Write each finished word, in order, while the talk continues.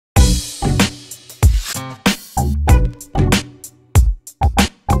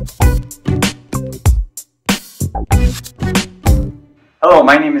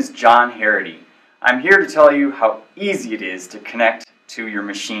Hello, my name is John Harity. I'm here to tell you how easy it is to connect to your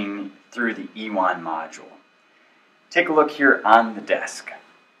machine through the eWON module. Take a look here on the desk.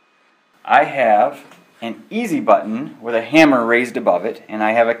 I have an easy button with a hammer raised above it, and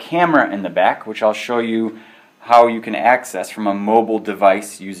I have a camera in the back, which I'll show you how you can access from a mobile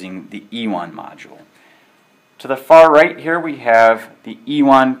device using the eWON module. To the far right here we have the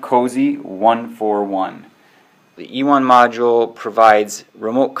eWON COSY 141. The eWON module provides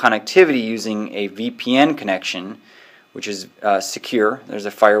remote connectivity using a VPN connection, which is secure. There's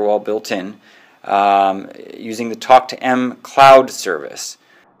a firewall built in, using the Talk to M cloud service.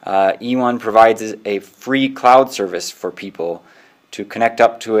 eWON provides a free cloud service for people to connect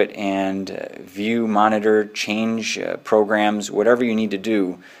up to it and view, monitor, change programs, whatever you need to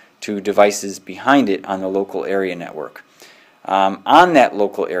do to devices behind it on the local area network. On that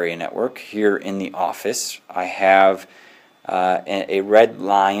local area network, here in the office, I have a Red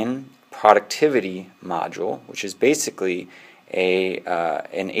Lion productivity module, which is basically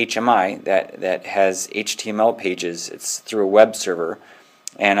an HMI that has HTML pages. It's through a web server,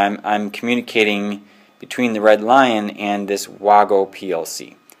 and I'm communicating between the Red Lion and this WAGO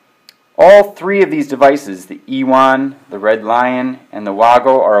PLC. All three of these devices, the eWON, the Red Lion, and the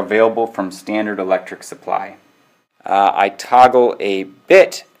WAGO, are available from Standard Electric Supply. I toggle a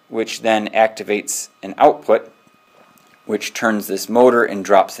bit, which then activates an output, which turns this motor and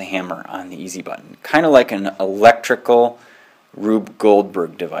drops the hammer on the easy button. Kind of like an electrical Rube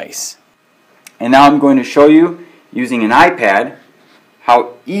Goldberg device. And now I'm going to show you, using an iPad,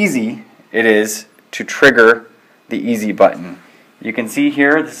 how easy it is to trigger the easy button. You can see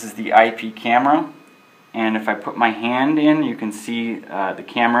here, this is the IP camera, and if I put my hand in, you can see the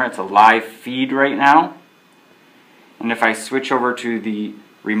camera. It's a live feed right now. And if I switch over to the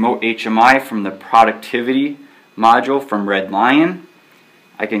remote HMI from the productivity module from Red Lion,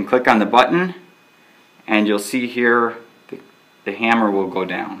 I can click on the button, and you'll see here the hammer will go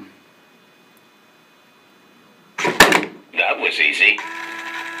down. That was easy.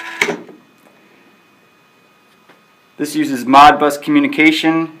 This uses Modbus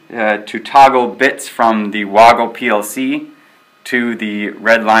communication to toggle bits from the WAGO PLC to the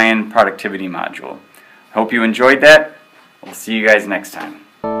Red Lion productivity module. Hope you enjoyed that. We'll see you guys next time.